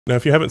Now,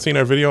 if you haven't seen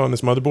our video on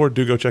this motherboard,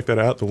 do go check that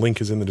out. The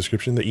link is in the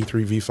description. The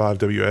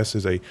E3V5WS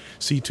is a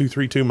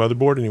C232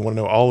 motherboard, and you want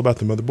to know all about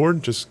the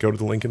motherboard, just go to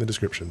the link in the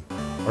description.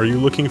 Are you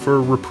looking for a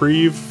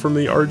reprieve from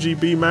the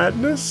RGB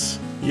madness?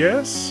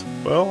 Yes?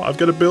 Well, I've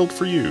got a build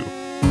for you.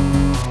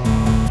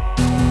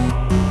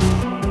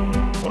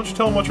 Why don't you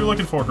tell them what you're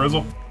looking for,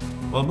 Grizzle?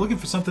 Well, I'm looking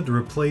for something to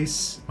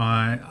replace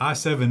my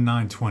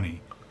i7-920.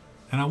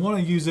 And I want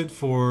to use it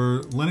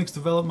for Linux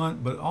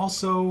development, but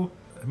also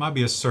it might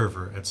be a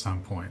server at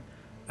some point.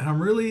 And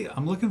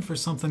I'm looking for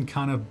something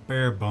kind of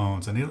bare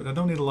bones. I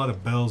don't need a lot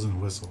of bells and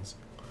whistles.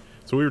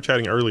 So we were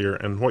chatting earlier,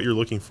 and what you're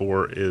looking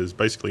for is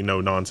basically no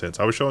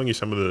nonsense. I was showing you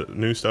some of the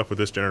new stuff with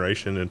this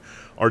generation, and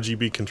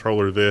RGB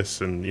controller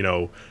this, and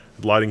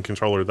lighting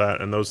controller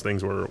that, and those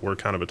things were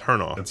kind of a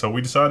turnoff. And so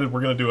we decided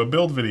we're going to do a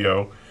build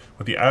video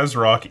with the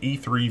ASRock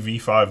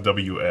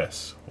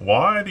E3V5WS.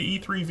 Why the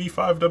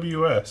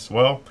E3V5WS?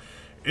 Well,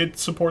 it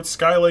supports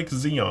Skylake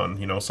Xeon,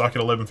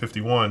 socket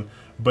 1151,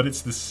 but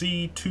it's the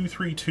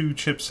C232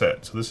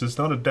 chipset. So this is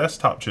not a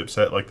desktop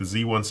chipset like the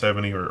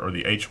Z170 or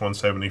the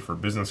H170 for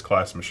business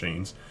class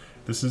machines.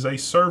 This is a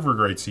server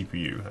grade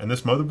CPU, and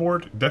this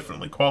motherboard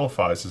definitely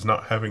qualifies as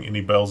not having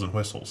any bells and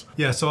whistles.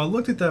 Yeah, so I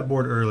looked at that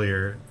board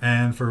earlier,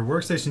 and for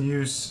workstation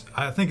use,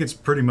 I think it's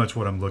pretty much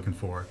what I'm looking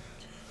for.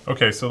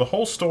 Okay, so the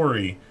whole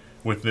story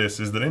with this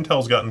is that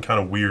Intel's gotten kind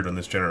of weird on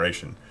this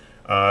generation.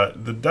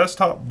 The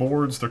desktop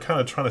boards, they're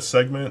kind of trying to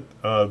segment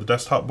the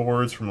desktop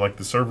boards from like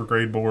the server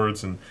grade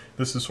boards, and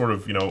this is sort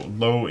of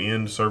low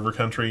end server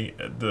country.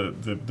 The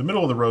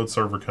middle of the road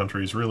server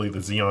country is really the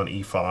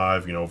Xeon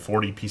E5,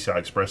 40 PCI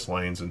Express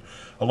lanes and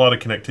a lot of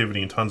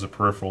connectivity and tons of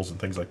peripherals and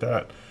things like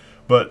that.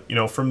 But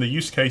from the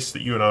use case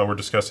that you and I were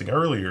discussing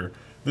earlier,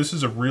 this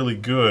is a really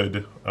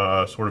good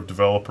sort of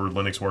developer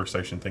Linux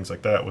workstation, things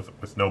like that,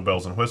 with no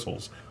bells and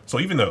whistles.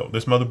 So even though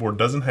this motherboard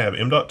doesn't have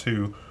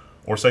M.2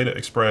 or SATA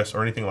Express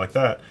or anything like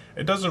that,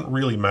 it doesn't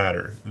really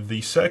matter.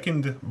 The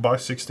second by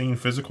 16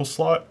 physical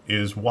slot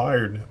is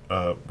wired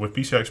with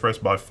PCI Express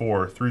by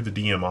 4 through the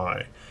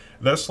DMI.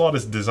 That slot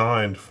is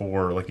designed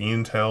for like the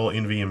Intel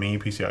NVMe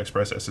PCI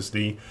Express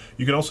SSD.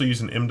 You can also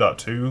use an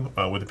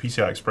M.2 with a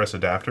PCI Express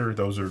adapter.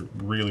 Those are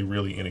really,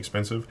 really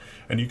inexpensive,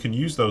 and you can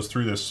use those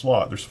through this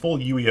slot. There's full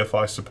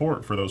UEFI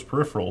support for those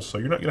peripherals, so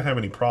you're not going to have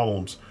any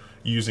problems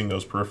using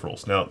those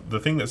peripherals. Now, the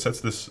thing that sets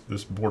this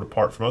board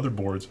apart from other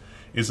boards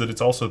is that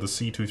it's also the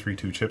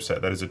C232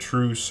 chipset. That is a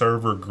true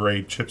server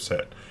grade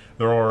chipset.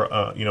 There are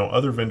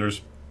other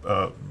vendors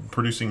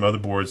producing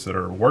motherboards that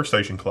are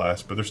workstation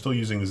class, but they're still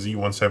using the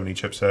Z170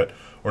 chipset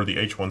or the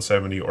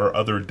H170 or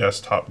other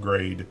desktop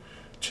grade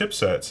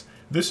chipsets.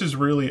 This is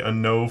really a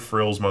no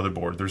frills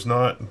motherboard. There's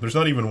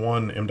not even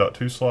one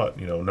M.2 slot,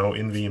 no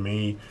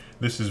NVMe.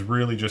 This is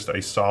really just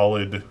a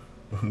solid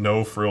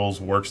no frills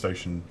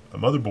workstation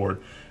motherboard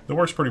that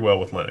works pretty well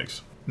with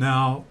Linux.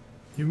 Now,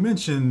 you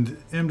mentioned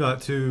M.2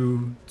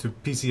 to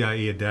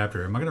PCIe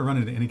adapter. Am I going to run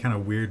into any kind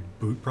of weird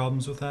boot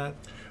problems with that?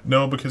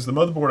 No, because the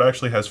motherboard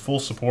actually has full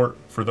support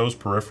for those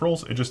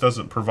peripherals. It just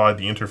doesn't provide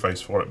the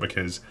interface for it,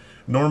 because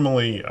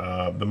normally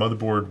the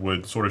motherboard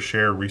would sort of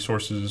share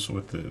resources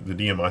with the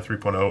DMI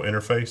 3.0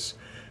 interface.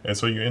 And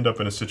so you end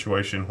up in a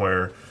situation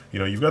where,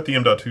 you've got the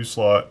M.2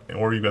 slot,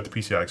 or you've got the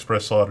PCI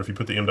Express slot, or if you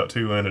put the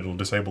M.2 in, it'll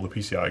disable the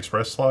PCI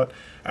Express slot.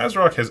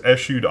 ASRock has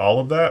eschewed all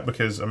of that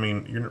because,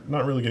 you're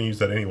not really going to use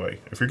that anyway.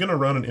 If you're going to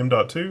run an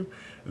M.2,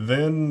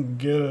 then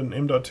get an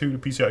M.2 to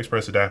PCI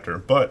Express adapter.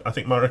 But I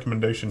think my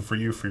recommendation for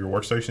you for your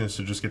workstation is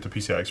to just get the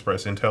PCI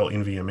Express Intel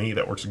NVMe.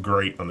 That works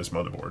great on this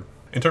motherboard.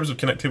 In terms of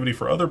connectivity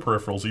for other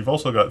peripherals, you've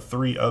also got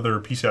 3 other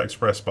PCI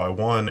Express by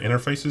 1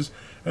 interfaces,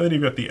 and then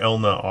you've got the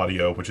ELNA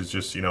audio, which is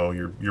just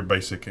your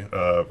basic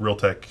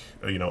Realtek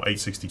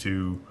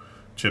 862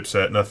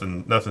 chipset.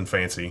 Nothing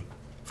fancy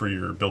for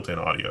your built-in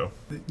audio.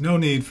 No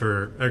need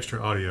for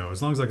extra audio.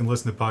 As long as I can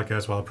listen to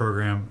podcasts while I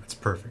program, it's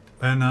perfect.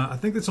 And I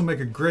think this will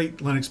make a great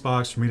Linux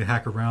box for me to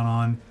hack around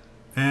on.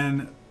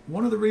 And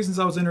one of the reasons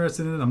I was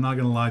interested in it, I'm not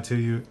going to lie to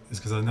you, is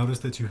because I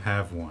noticed that you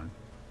have one.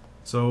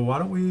 So why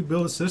don't we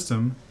build a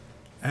system?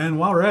 And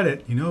while we're at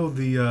it,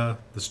 the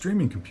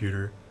streaming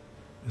computer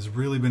has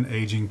really been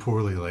aging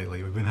poorly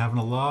lately. We've been having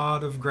a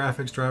lot of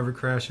graphics driver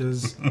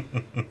crashes,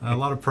 a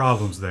lot of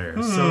problems there.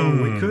 So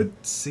we could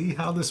see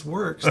how this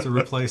works to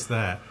replace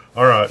that.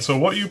 All right, so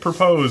what you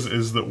propose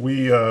is that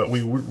we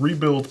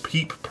rebuild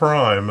Peep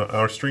Prime,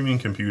 our streaming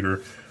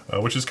computer,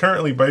 which is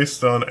currently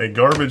based on a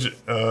garbage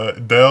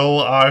Dell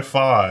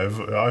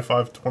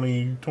i5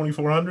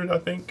 2400, I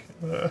think.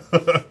 A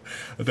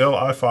Dell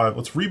i5.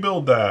 Let's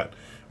rebuild that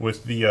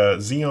with the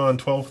Xeon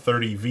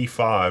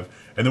 1230V5,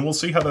 and then we'll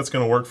see how that's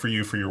going to work for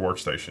you for your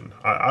workstation.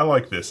 I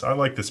like this. I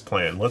like this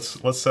plan. Let's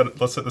set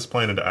this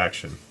plan into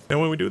action.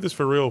 And when we do this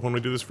for real, when we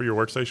do this for your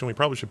workstation, we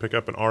probably should pick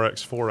up an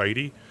RX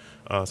 480.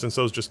 Since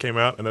those just came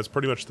out, and that's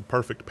pretty much the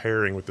perfect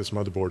pairing with this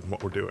motherboard and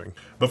what we're doing.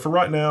 But for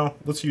right now,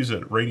 let's use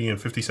a Radeon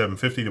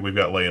 5750 that we've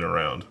got laying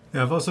around.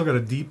 Yeah, I've also got a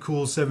deep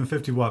cool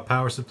 750 watt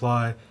power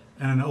supply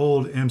and an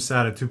old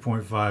MSATA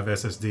 2.5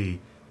 SSD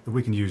that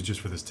we can use just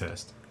for this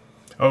test.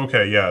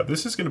 Okay, yeah,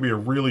 this is going to be a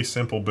really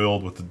simple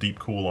build with the deep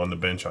cool on the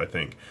bench, I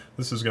think.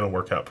 This is going to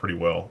work out pretty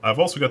well. I've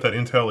also got that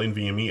Intel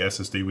NVMe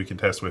SSD we can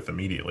test with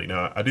immediately.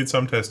 Now, I did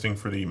some testing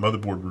for the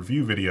motherboard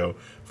review video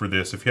for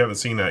this. If you haven't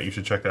seen that, you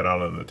should check that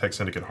out on the Tech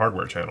Syndicate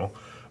hardware channel.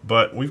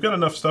 But we've got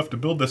enough stuff to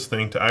build this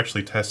thing to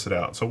actually test it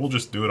out, so we'll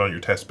just do it on your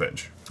test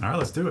bench. All right,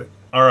 let's do it.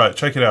 All right,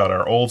 check it out,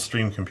 our old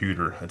stream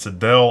computer. It's a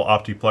Dell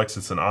Optiplex.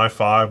 It's an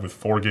i5 with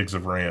 4 gigs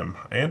of RAM.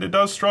 And it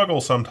does struggle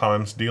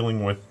sometimes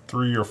dealing with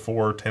 3 or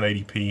 4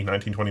 1080p,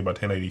 1920 by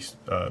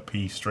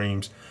 1080p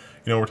streams.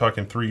 You know, we're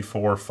talking 3,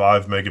 4,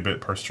 5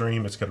 megabit per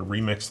stream. It's got to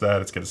remix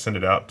that. It's got to send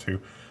it out to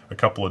a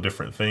couple of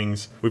different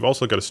things. We've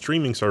also got a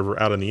streaming server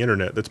out on the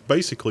internet that's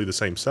basically the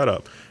same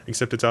setup,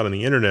 except it's out on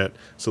the internet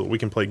so that we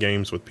can play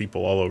games with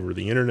people all over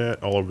the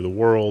internet, all over the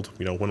world,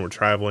 you know, when we're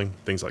traveling,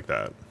 things like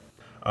that.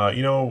 I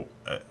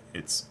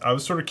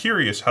was sort of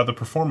curious how the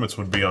performance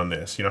would be on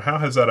this. You know, how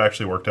has that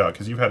actually worked out?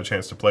 Because you've had a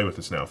chance to play with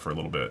this now for a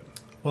little bit.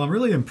 Well, I'm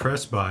really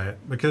impressed by it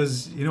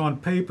because, you know, on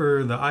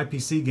paper, the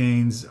IPC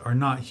gains are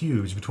not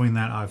huge between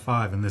that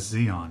i5 and this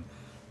Xeon.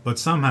 But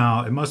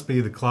somehow, it must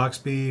be the clock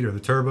speed or the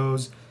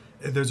turbos.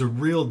 There's a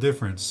real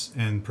difference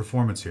in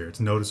performance here. It's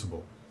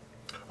noticeable.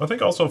 I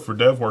think also for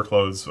dev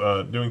workloads,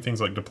 doing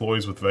things like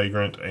deploys with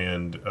Vagrant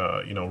and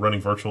you know, running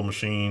virtual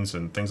machines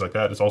and things like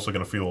that is also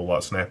going to feel a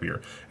lot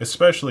snappier,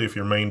 especially if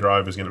your main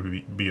drive is going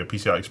to be a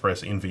PCI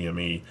Express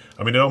NVMe.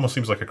 I mean, it almost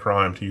seems like a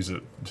crime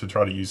to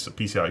try to use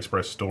PCI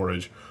Express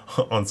storage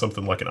on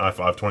something like an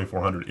i5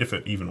 2400 if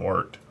it even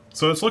worked.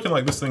 So it's looking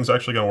like this thing's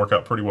actually going to work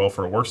out pretty well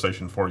for a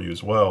workstation for you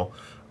as well.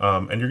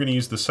 And you're going to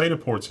use the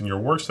SATA ports in your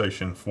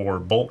workstation for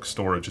bulk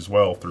storage as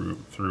well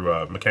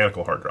through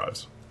mechanical hard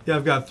drives. Yeah,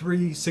 I've got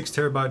 3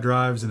 6-terabyte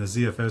drives in a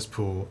ZFS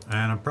pool,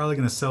 and I'm probably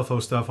going to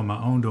self-host stuff on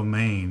my own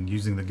domain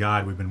using the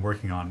guide we've been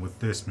working on with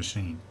this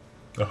machine.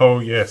 Oh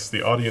yes,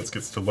 the audience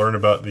gets to learn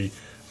about the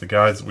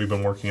guides that we've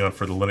been working on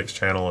for the Linux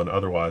channel and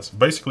otherwise.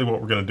 Basically what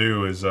we're going to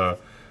do is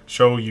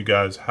show you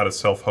guys how to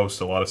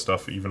self-host a lot of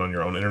stuff even on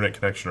your own internet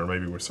connection or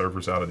maybe with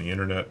servers out on the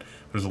internet.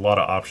 There's a lot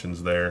of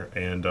options there,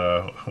 and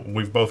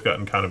we've both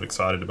gotten kind of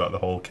excited about the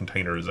whole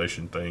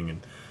containerization thing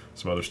and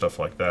some other stuff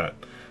like that.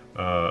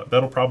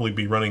 That'll probably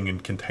be running in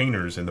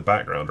containers in the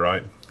background,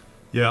 right?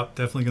 Yeah,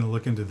 definitely going to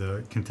look into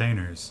the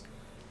containers.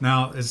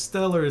 Now, as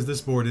stellar as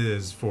this board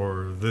is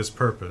for this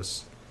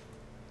purpose,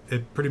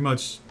 it pretty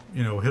much,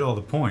 you know, hit all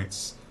the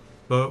points.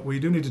 But we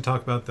do need to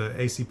talk about the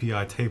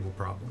ACPI table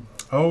problem.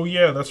 Oh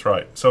yeah, that's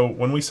right. So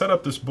when we set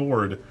up this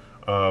board,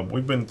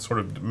 we've been sort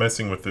of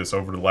messing with this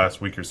over the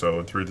last week or so,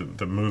 and through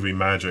the movie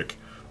magic,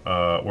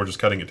 we're just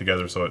cutting it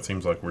together so it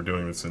seems like we're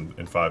doing this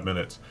in 5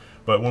 minutes.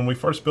 But when we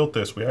first built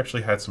this, we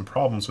actually had some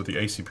problems with the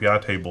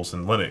ACPI tables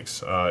in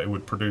Linux. It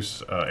would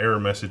produce error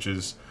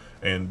messages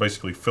and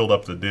basically filled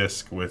up the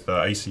disk with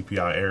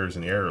ACPI errors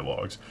and error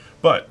logs.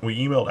 But we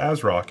emailed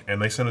ASRock,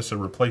 and they sent us a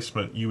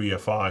replacement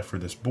UEFI for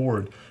this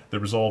board that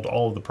resolved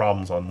all of the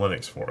problems on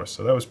Linux for us.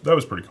 So that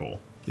was pretty cool.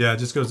 Yeah, it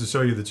just goes to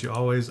show you that you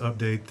always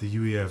update the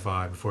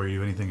UEFI before you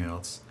do anything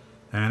else.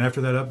 And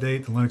after that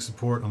update, the Linux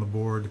support on the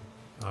board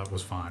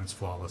was fine. It's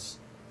flawless.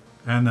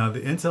 And the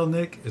Intel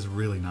NIC is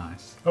really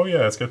nice. Oh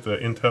yeah, it's got the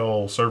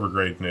Intel server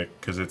grade NIC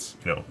because it's,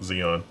 you know,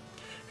 Xeon.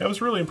 Yeah, I was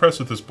really impressed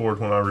with this board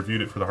when I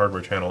reviewed it for the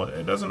hardware channel.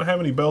 It doesn't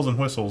have any bells and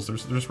whistles.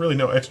 There's really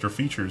no extra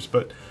features,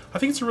 but I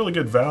think it's a really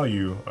good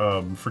value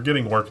for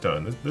getting work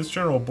done. This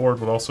general board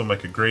would also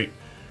make a great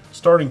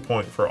starting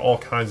point for all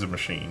kinds of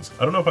machines.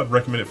 I don't know if I'd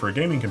recommend it for a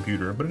gaming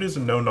computer, but it is a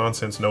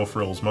no-nonsense,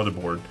 no-frills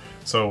motherboard,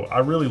 so I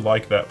really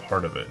like that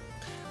part of it.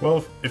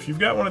 Well, if you've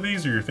got one of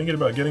these or you're thinking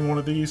about getting one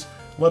of these,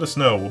 let us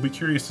know. We'll be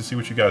curious to see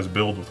what you guys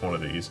build with one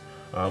of these.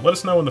 Let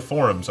us know in the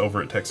forums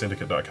over at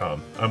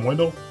techsyndicate.com. I'm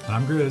Wendell.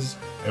 I'm Grizz.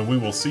 And we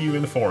will see you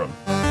in the forum.